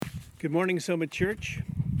Good morning, Soma Church.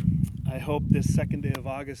 I hope this second day of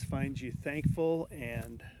August finds you thankful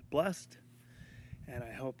and blessed, and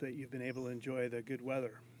I hope that you've been able to enjoy the good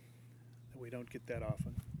weather. We don't get that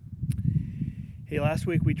often. Hey, last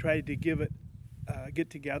week we tried to get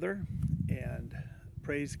together and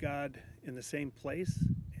praise God in the same place,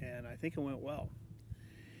 and I think it went well.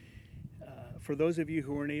 For those of you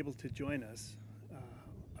who weren't able to join us,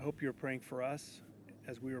 I hope you're praying for us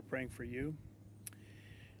as we were praying for you.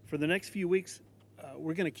 For the next few weeks,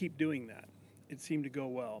 we're going to keep doing that. It seemed to go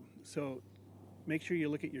well. So make sure you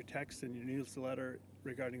look at your text and your newsletter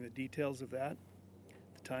regarding the details of that,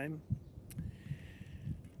 the time.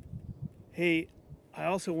 Hey, I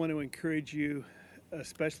also want to encourage you,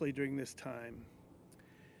 especially during this time,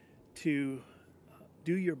 to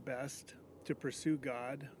do your best to pursue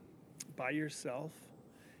God by yourself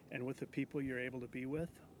and with the people you're able to be with.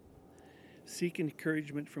 Seek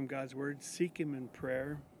encouragement from God's word. Seek Him in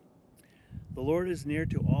prayer. The Lord is near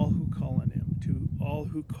to all who call on Him, to all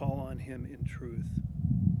who call on Him in truth.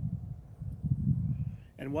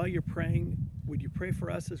 And while you're praying, would you pray for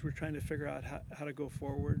us as we're trying to figure out how to go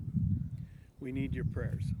forward? We need your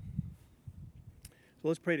prayers. So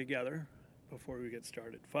let's pray together before we get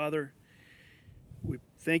started. Father, we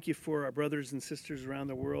thank you for our brothers and sisters around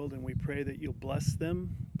the world, and we pray that you'll bless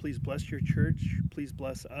them. Please bless your church. Please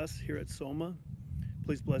bless us here at Soma.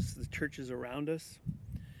 Please bless the churches around us.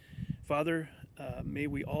 Father, may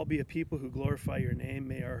we all be a people who glorify your name.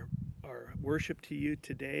 May our worship to you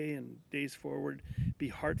today and days forward be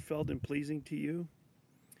heartfelt and pleasing to you.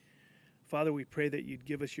 Father, we pray that you'd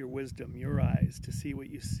give us your wisdom, your eyes to see what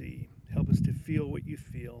you see. Help us to feel what you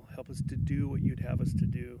feel. Help us to do what you'd have us to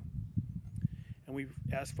do. And we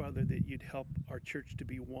ask, Father, that you'd help our church to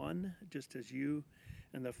be one, just as you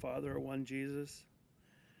and the Father are one, Jesus.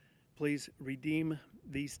 Please redeem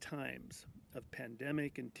these times of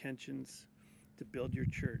pandemic and tensions to build your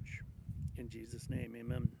church. In Jesus' name,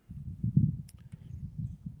 amen.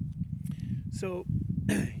 So,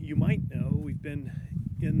 you might know we've been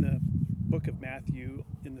in the book of Matthew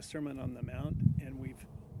in the Sermon on the Mount, and we've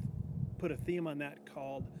put a theme on that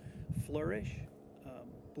called Flourish,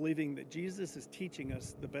 believing that Jesus is teaching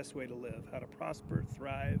us the best way to live, how to prosper,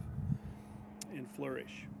 thrive, and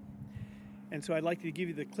flourish. And so I'd like to give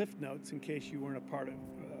you the Cliff Notes in case you weren't a part of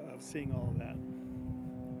seeing all of that.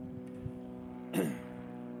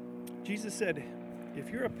 Jesus said,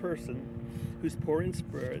 if you're a person who's poor in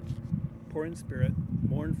spirit,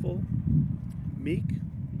 mournful, meek,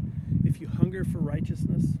 if you hunger for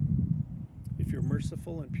righteousness, if you're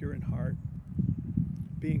merciful and pure in heart,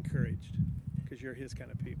 be encouraged, because you're his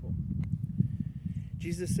kind of people.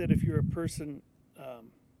 Jesus said, if you're a person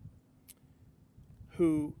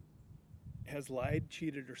who has lied,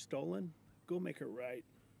 cheated, or stolen, go make it right.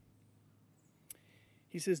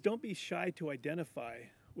 He says, don't be shy to identify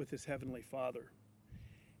with his heavenly Father.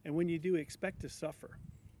 And when you do, expect to suffer.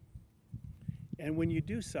 And when you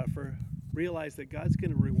do suffer, realize that God's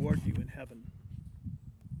going to reward you in heaven.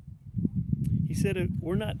 He said,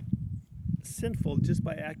 we're not sinful just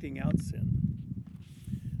by acting out sin.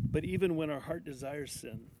 But even when our heart desires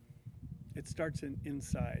sin, it starts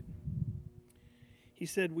inside. He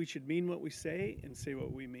said we should mean what we say and say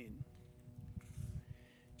what we mean.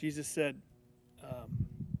 Jesus said,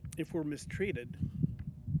 if we're mistreated,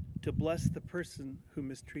 to bless the person who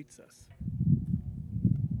mistreats us.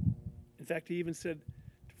 In fact, he even said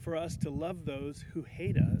for us to love those who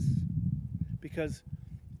hate us, because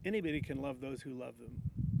anybody can love those who love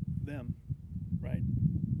them, right?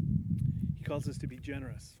 He calls us to be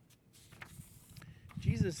generous.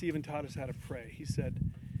 Jesus even taught us how to pray. He said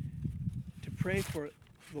to pray for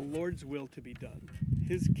the Lord's will to be done,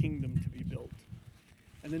 his kingdom to be built,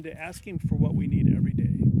 and then to ask him for what we need every day,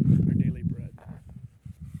 our daily bread.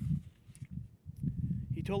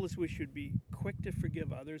 He told us we should be quick to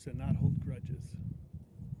forgive others and not hold grudges.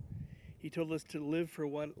 He told us to live for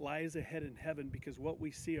what lies ahead in heaven, because what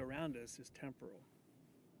we see around us is temporal.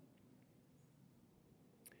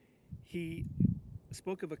 He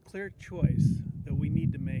spoke of a clear choice that we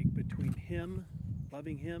need to make between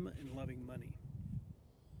loving him and loving money.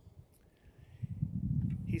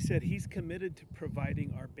 He said he's committed to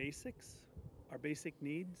providing our basic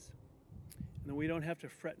needs, and that we don't have to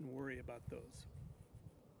fret and worry about those.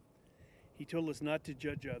 He told us not to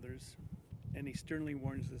judge others, and he sternly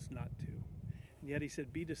warns us not to. And yet he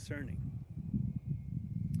said, be discerning.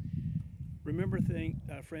 Remember,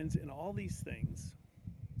 friends, in all these things,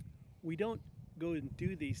 we don't go and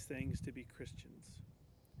do these things to be Christians.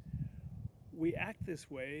 We act this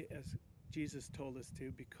way, as Jesus told us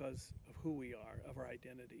to, because of who we are, of our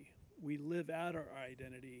identity. We live out our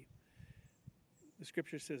identity The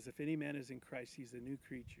scripture says, if any man is in Christ, he's a new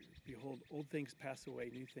creature. Behold, old things pass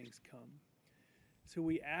away, new things come. So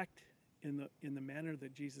we act in the manner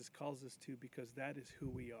that Jesus calls us to because that is who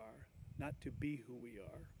we are, not to be who we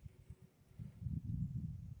are.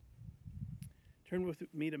 Turn with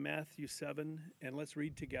me to Matthew 7, and let's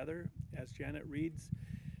read together. As Janet reads,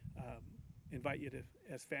 invite you to,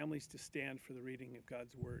 as families, to stand for the reading of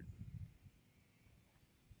God's Word.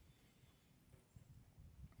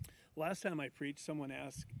 Last time I preached, someone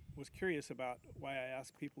was curious about why I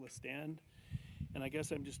asked people to stand, and I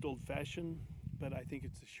guess I'm just old-fashioned, but I think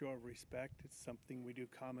it's a show of respect. It's something we do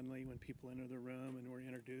commonly when people enter the room and we're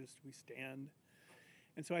introduced, we stand.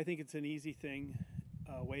 And so I think it's an easy thing,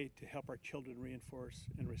 a way to help our children reinforce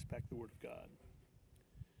and respect the Word of God.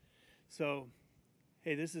 So,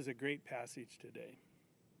 hey, this is a great passage today.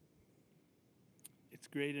 It's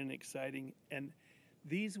great and exciting, and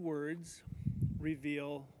these words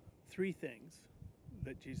reveal three things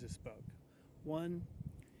that Jesus spoke. One,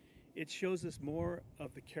 it shows us more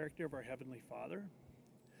of the character of our Heavenly Father.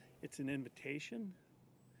 It's an invitation,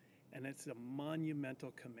 and it's a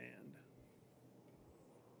monumental command.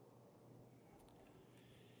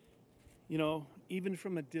 You know, even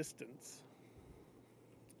from a distance,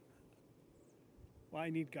 well,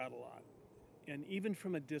 I need God a lot. And even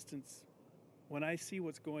from a distance, when I see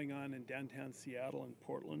what's going on in downtown Seattle and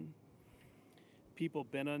Portland, people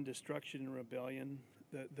bent on destruction and rebellion,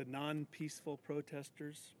 the non-peaceful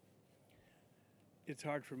protesters, it's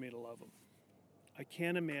hard for me to love them. I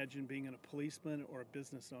can't imagine being a policeman or a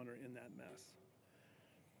business owner in that mess.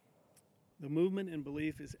 The movement and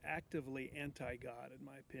belief is actively anti-God, in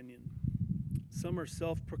my opinion. Some are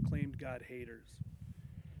self-proclaimed God haters.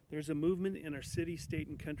 There's a movement in our city, state,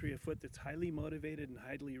 and country afoot that's highly motivated and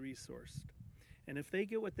highly resourced. And if they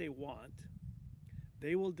get what they want,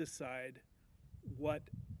 they will decide what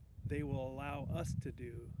they will allow us to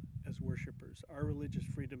do as worshipers. Our religious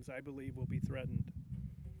freedoms, I believe, will be threatened.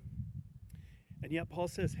 And yet Paul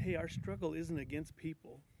says, hey, our struggle isn't against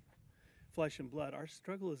people, flesh and blood. Our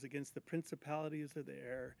struggle is against the principalities of the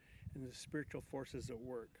air and the spiritual forces at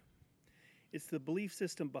work. It's the belief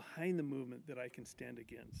system behind the movement that I can stand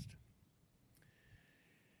against.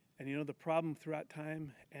 And you know, the problem throughout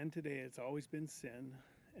time and today has always been sin,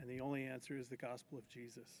 and the only answer is the gospel of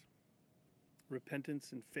Jesus.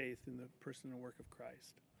 Repentance and faith in the person and work of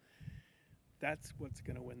Christ. That's what's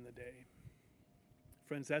going to win the day.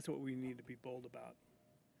 Friends, that's what we need to be bold about.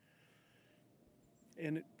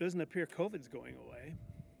 And it doesn't appear COVID's going away.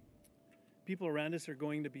 People around us are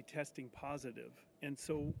going to be testing positive. And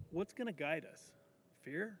so what's going to guide us?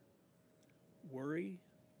 Fear? Worry?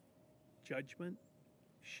 Judgment?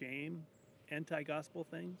 Shame? Anti-gospel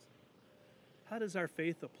things? How does our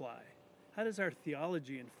faith apply? How does our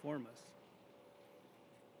theology inform us?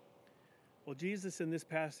 Well, Jesus in this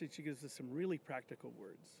passage gives us some really practical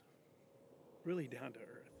words, really down to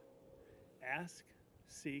earth. Ask,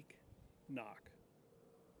 seek, knock.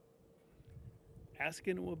 Ask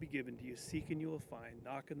and it will be given to you. Seek and you will find.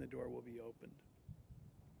 Knock and the door will be opened.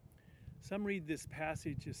 Some read this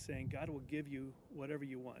passage as saying God will give you whatever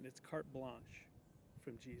you want. It's carte blanche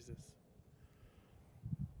from Jesus.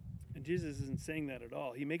 And Jesus isn't saying that at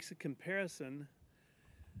all. He makes a comparison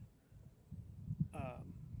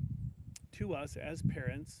to us as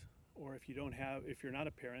parents, or if you're not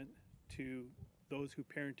a parent, to those who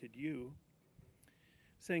parented you,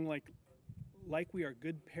 saying like we are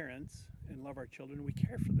good parents and love our children, we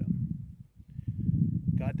care for them.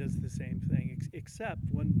 God does the same thing, except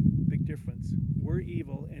one big difference. We're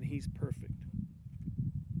evil and he's perfect.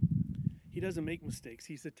 He doesn't make mistakes.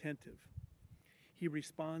 He's attentive. He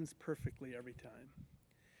responds perfectly every time.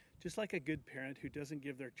 Just like a good parent who doesn't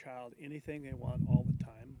give their child anything they want all the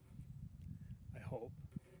time, I hope,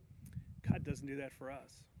 God doesn't do that for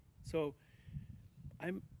us. So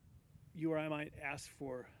you or I might ask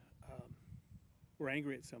for, we're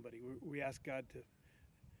angry at somebody. We ask God to,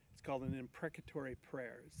 it's called an imprecatory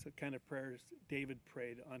prayer. It's the kind of prayers David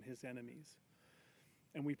prayed on his enemies.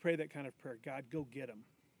 And we pray that kind of prayer. God, go get them.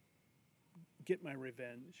 Get my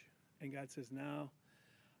revenge. And God says, now,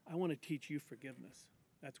 I want to teach you forgiveness.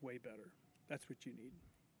 That's way better. That's what you need.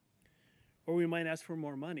 Or we might ask for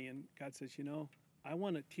more money, and God says, I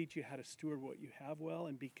want to teach you how to steward what you have well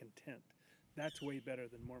and be content. That's way better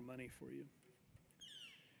than more money for you.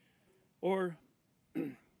 Or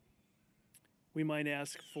we might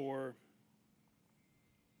ask for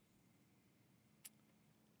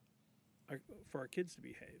our kids to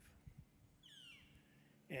behave.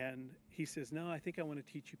 And he says, no, I think I want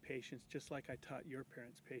to teach you patience just like I taught your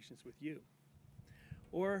parents patience with you.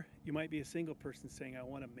 Or you might be a single person saying, I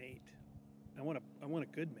want a mate. I want a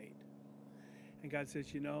good mate. And God says,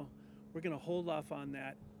 we're going to hold off on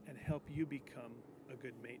that and help you become a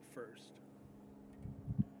good mate first.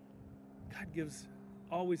 God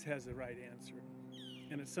always has the right answer,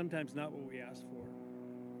 and it's sometimes not what we ask for.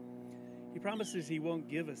 He promises he won't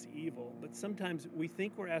give us evil, but sometimes we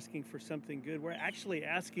think we're asking for something good. We're actually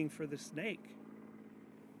asking for the snake.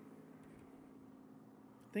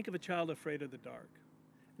 Think of a child afraid of the dark.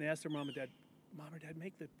 And they ask their mom or dad, Mom or Dad,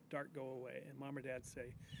 make the dark go away. And Mom or Dad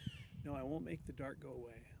say, no, I won't make the dark go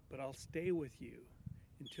away, but I'll stay with you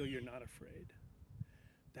until you're not afraid.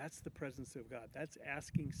 That's the presence of God. That's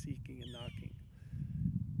asking, seeking, and knocking.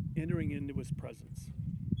 Entering into his presence.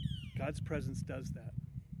 God's presence does that.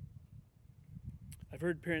 I've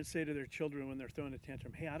heard parents say to their children when they're throwing a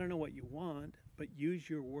tantrum, hey, I don't know what you want, but use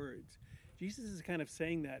your words. Jesus is kind of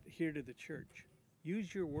saying that here to the church.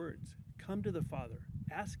 Use your words. Come to the Father.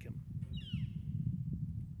 Ask him.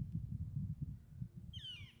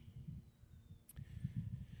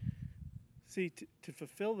 See, to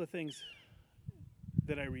fulfill the things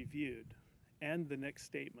that I reviewed and the next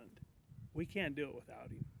statement, we can't do it without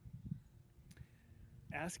him.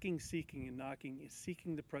 Asking, seeking, and knocking is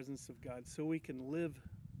seeking the presence of God so we can live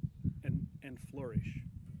and flourish.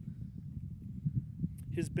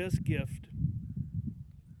 His best gift,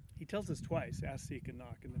 he tells us twice, ask, seek, and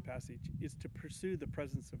knock in the passage, is to pursue the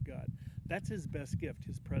presence of God. That's his best gift,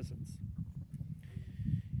 his presence.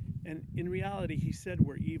 And in reality, he said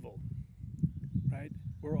we're evil, right?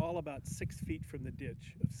 We're all about 6 feet from the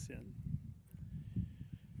ditch of sin.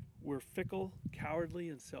 We're fickle, cowardly,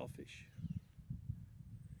 and selfish.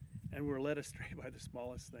 And we're led astray by the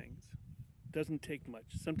smallest things. Doesn't take much.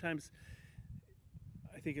 Sometimes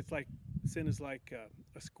I think it's like sin is like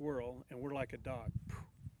a squirrel and we're like a dog.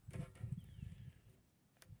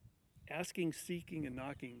 Asking, seeking, and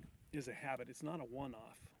knocking is a habit. It's not a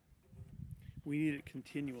one-off. We need it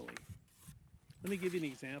continually. Let me give you an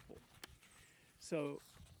example. So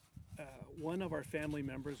one of our family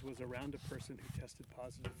members was around a person who tested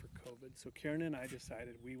positive for COVID. So Karen and I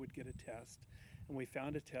decided we would get a test, and we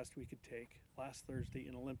found a test we could take last Thursday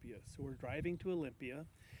in Olympia. So we're driving to Olympia,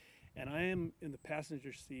 and I am in the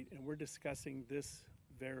passenger seat, and we're discussing this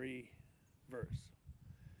very verse,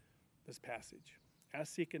 this passage.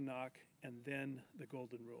 Ask, seek, and knock, and then the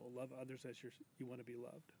golden rule. Love others as you want to be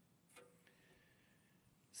loved.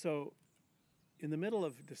 So in the middle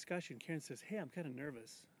of discussion, Karen says, hey, I'm kind of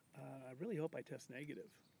nervous. I really hope I test negative.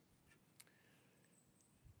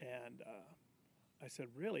 And I said,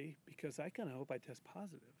 really? Because I kind of hope I test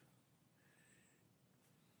positive.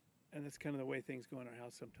 And that's kind of the way things go in our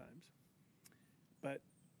house sometimes. But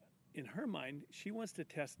in her mind, she wants to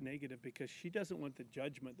test negative because she doesn't want the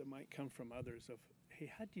judgment that might come from others of,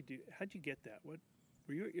 hey, how'd you get that?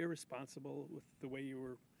 Were you irresponsible with the way you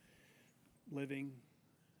were living?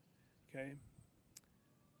 Okay.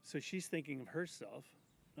 So she's thinking of herself,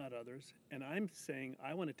 not others. And I'm saying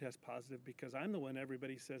I want to test positive because I'm the one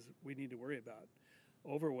everybody says we need to worry about.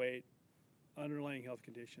 Overweight, underlying health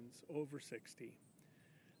conditions, over 60.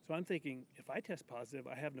 So I'm thinking if I test positive,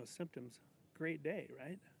 I have no symptoms, great day,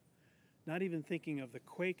 right? Not even thinking of the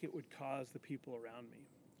quake it would cause the people around me.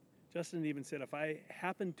 Justin even said if I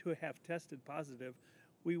happened to have tested positive,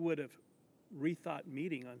 we would have rethought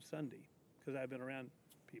meeting on Sunday because I've been around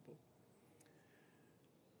people.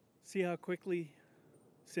 See how quickly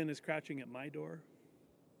sin is crouching at my door?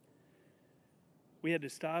 We had to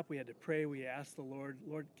stop, we had to pray, we asked the Lord,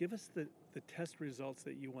 give us the test results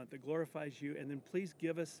that you want, that glorifies you, and then please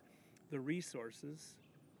give us the resources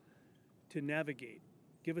to navigate.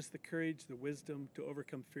 Give us the courage, the wisdom to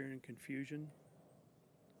overcome fear and confusion.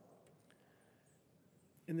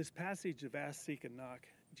 In this passage of ask, seek, and knock,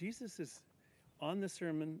 Jesus is on the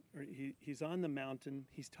sermon, or he's on the mountain,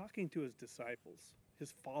 he's talking to his disciples,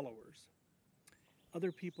 his followers.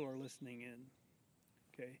 Other people are listening in,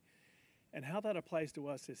 okay? And how that applies to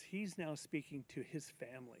us is he's now speaking to his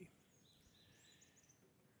family.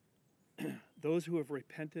 Those who have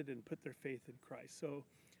repented and put their faith in Christ. So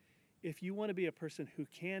if you want to be a person who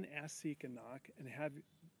can ask, seek, and knock and have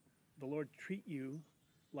the Lord treat you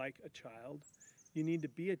like a child, you need to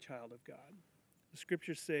be a child of God. The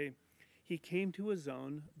scriptures say, he came to his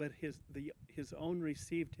own, but his own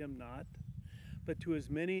received him not. But to as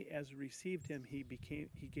many as received him, he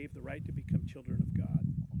gave the right to become children of God.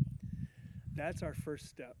 That's our first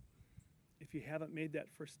step. If you haven't made that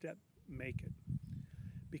first step, make it.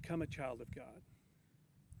 Become a child of God.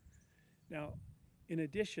 Now, in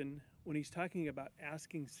addition, when he's talking about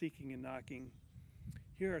asking, seeking, and knocking,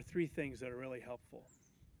 here are 3 things that are really helpful.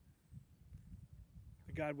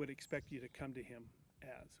 God would expect you to come to him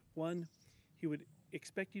as. 1, he would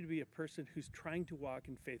expect you to be a person who's trying to walk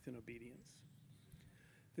in faith and obedience.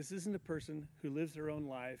 This isn't a person who lives their own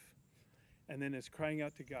life and then is crying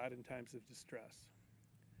out to God in times of distress.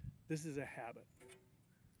 This is a habit.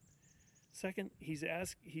 Second,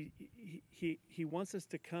 he wants us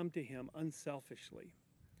to come to him unselfishly.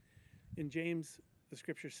 In James, the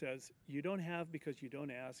scripture says, you don't have because you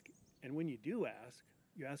don't ask, and when you do ask,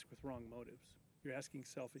 you ask with wrong motives. You're asking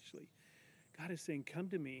selfishly. God is saying, come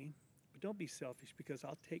to me, but don't be selfish because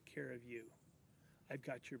I'll take care of you. I've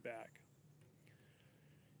got your back.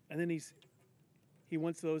 And then he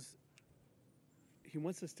wants us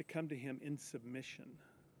to come to him in submission.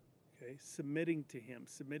 Okay? Submitting to him,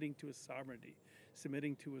 submitting to his sovereignty,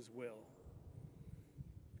 submitting to his will,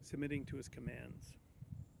 submitting to his commands.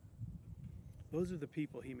 Those are the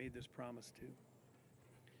people he made this promise to.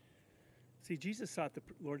 See, Jesus sought the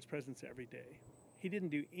Lord's presence every day. He didn't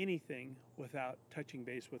do anything without touching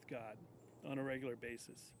base with God on a regular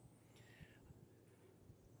basis.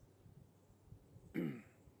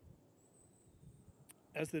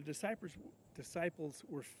 As the disciples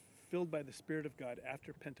were filled by the Spirit of God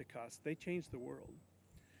after Pentecost, they changed the world.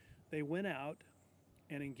 They went out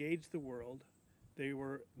and engaged the world. They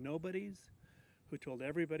were nobodies who told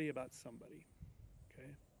everybody about somebody. Okay?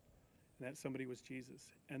 And that somebody was Jesus.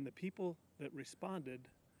 And the people that responded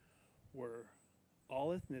were all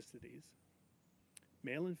ethnicities,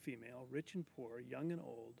 male and female, rich and poor, young and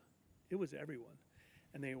old. It was everyone.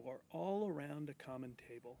 And they were all around a common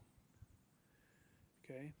table.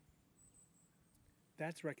 Okay?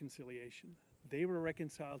 That's reconciliation. They were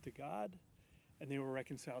reconciled to God, and they were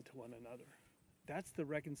reconciled to one another. That's the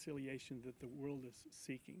reconciliation that the world is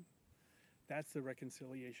seeking. That's the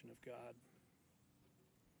reconciliation of God.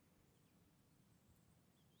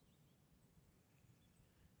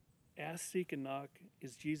 Ask, seek, and knock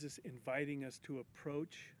is Jesus inviting us to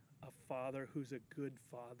approach a Father who's a good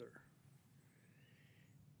Father.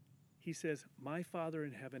 He says, my Father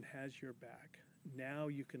in heaven has your back. Now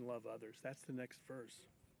you can love others. That's the next verse.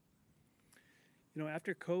 You know,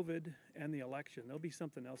 after COVID and the election, there'll be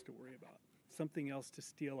something else to worry about, something else to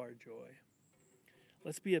steal our joy.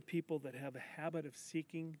 Let's be a people that have a habit of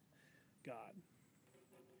seeking God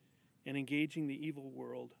and engaging the evil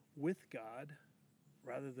world with God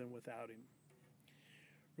rather than without him.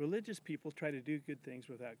 Religious people try to do good things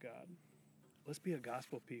without God. Let's be a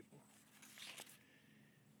gospel people.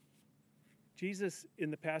 Jesus,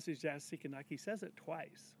 in the passage, Ask, Seek, and Knock, he says it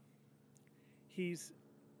twice. He's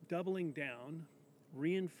doubling down,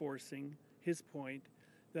 reinforcing his point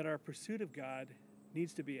that our pursuit of God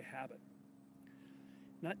needs to be a habit.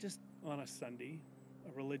 Not just on a Sunday,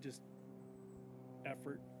 a religious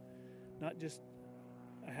effort, not just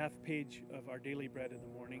a half page of our daily bread in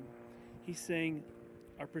the morning. He's saying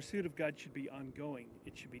our pursuit of God should be ongoing.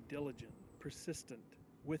 It should be diligent, persistent,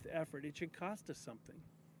 with effort. It should cost us something.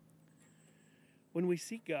 When we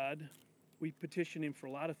seek God, we petition him for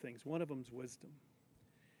a lot of things. One of them is wisdom.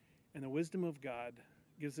 And the wisdom of God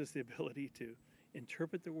gives us the ability to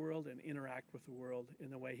interpret the world and interact with the world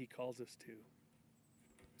in the way he calls us to.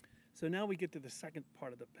 So now we get to the second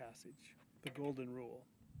part of the passage, the golden rule.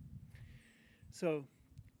 So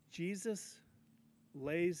Jesus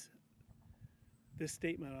lays this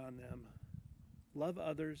statement on them. Love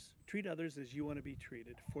others, treat others as you want to be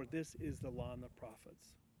treated, for this is the law and the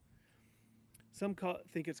prophets. Some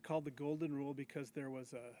think it's called the Golden Rule because there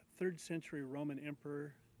was a 3rd century Roman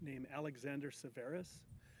emperor named Alexander Severus,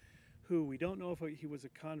 who we don't know if he was a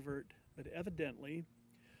convert, but evidently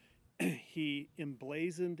he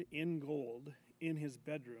emblazoned in gold in his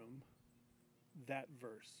bedroom that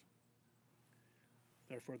verse.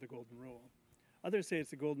 Therefore, the Golden Rule. Others say it's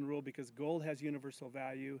the Golden Rule because gold has universal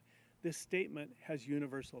value. This statement has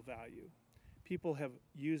universal value. People have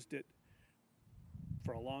used it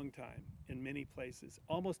for a long time in many places.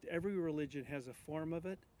 Almost every religion has a form of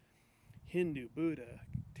it. Hindu, Buddha,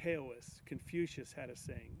 Taoist, Confucius had a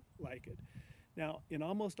saying like it. Now, in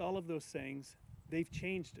almost all of those sayings, they've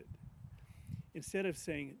changed it. Instead of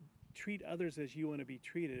saying, treat others as you want to be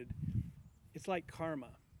treated, it's like karma.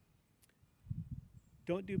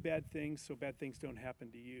 Don't do bad things so bad things don't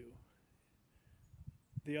happen to you.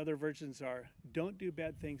 The other versions are, don't do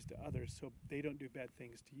bad things to others so they don't do bad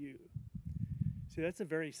things to you. See, that's a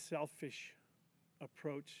very selfish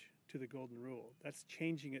approach to the Golden Rule. That's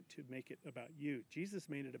changing it to make it about you. Jesus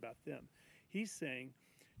made it about them. He's saying,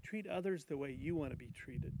 treat others the way you want to be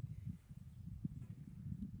treated.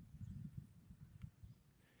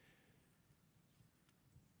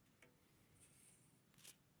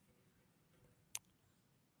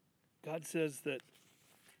 God says that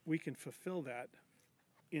we can fulfill that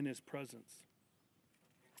in his presence.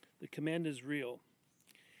 The command is real,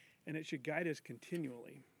 and it should guide us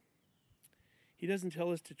continually. He doesn't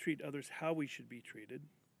tell us to treat others how we should be treated.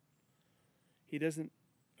 He doesn't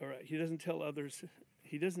tell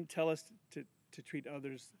us to treat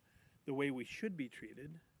others the way we should be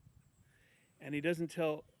treated. And he doesn't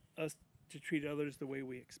tell us to treat others the way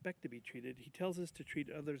we expect to be treated. He tells us to treat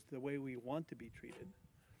others the way we want to be treated.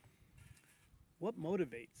 What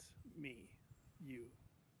motivates me, you?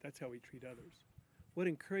 That's how we treat others. What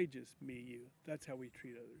encourages me, you? That's how we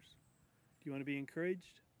treat others. Do you want to be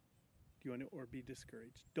encouraged? Do you want to, or be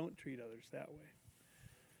discouraged? Don't treat others that way.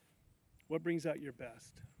 What brings out your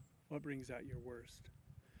best? What brings out your worst?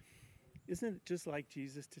 Isn't it just like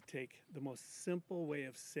Jesus to take the most simple way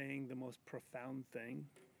of saying the most profound thing?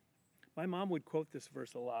 My mom would quote this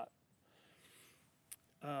verse a lot.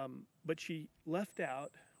 But she left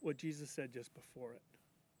out what Jesus said just before it,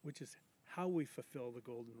 which is how we fulfill the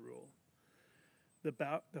golden rule.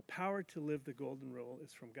 The power to live the golden rule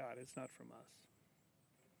is from God. It's not from us.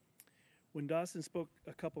 When Dawson spoke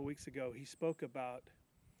a couple weeks ago, he spoke about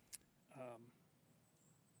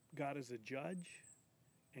God as a judge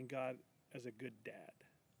and God as a good dad.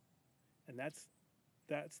 And that's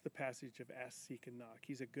the passage of ask, seek, and knock.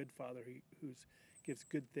 He's a good father who gives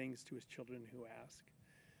good things to his children who ask.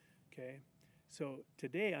 Okay? So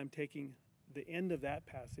today I'm taking the end of that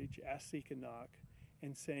passage, ask, seek, and knock,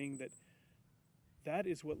 and saying that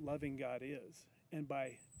is what loving God is. And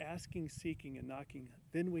by asking, seeking, and knocking,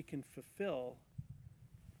 then we can fulfill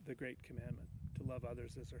the great commandment to love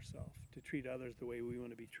others as ourselves, to treat others the way we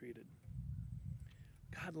want to be treated.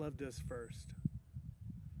 God loved us first.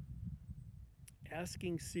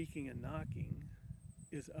 Asking, seeking, and knocking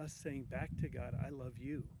is us saying back to God, I love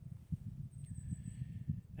you.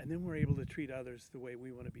 And then we're able to treat others the way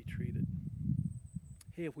we want to be treated.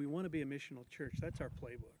 Hey, if we want to be a missional church, that's our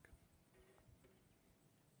playbook.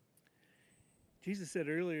 Jesus said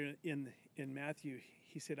earlier in Matthew,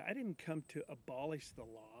 he said, I didn't come to abolish the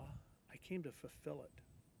law. I came to fulfill it.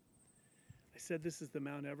 I said this is the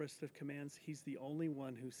Mount Everest of commands. He's the only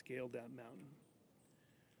one who scaled that mountain.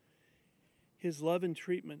 His love and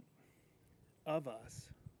treatment of us,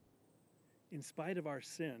 in spite of our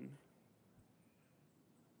sin,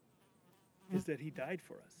 is that he died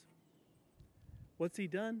for us. What's he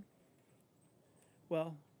done?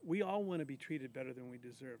 Well, we all want to be treated better than we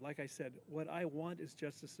deserve. Like I said, what I want is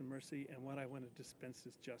justice and mercy, and what I want to dispense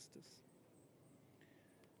is justice.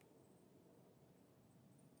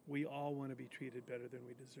 We all want to be treated better than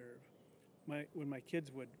we deserve. When my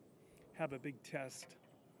kids would have a big test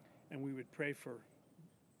and we would pray for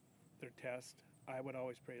their test, I would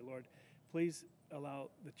always pray, Lord, please allow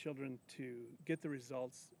the children to get the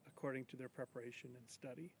results according to their preparation and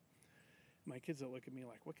study. My kids will look at me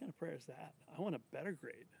like, what kind of prayer is that? I want a better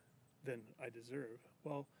grade than I deserve.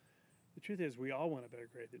 Well, the truth is we all want a better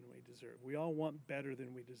grade than we deserve. We all want better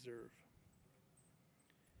than we deserve.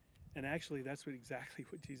 And actually, that's exactly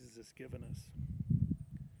what Jesus has given us.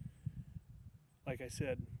 Like I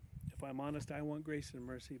said, if I'm honest, I want grace and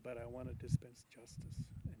mercy, but I want to dispense justice.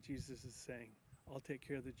 And Jesus is saying, I'll take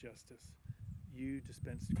care of the justice. You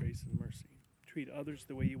dispense grace and mercy. Treat others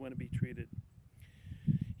the way you want to be treated.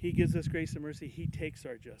 He gives us grace and mercy. He takes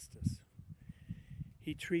our justice.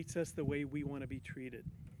 He treats us the way we want to be treated.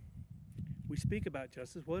 We speak about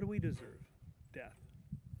justice. What do we deserve? Death.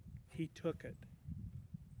 He took it.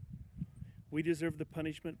 We deserve the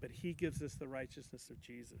punishment, but he gives us the righteousness of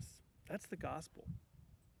Jesus. That's the gospel.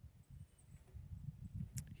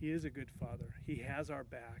 He is a good father. He has our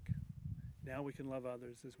back. Now we can love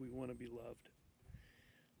others as we want to be loved.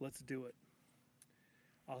 Let's do it.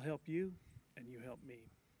 I'll help you, and you help me.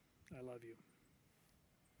 I love you.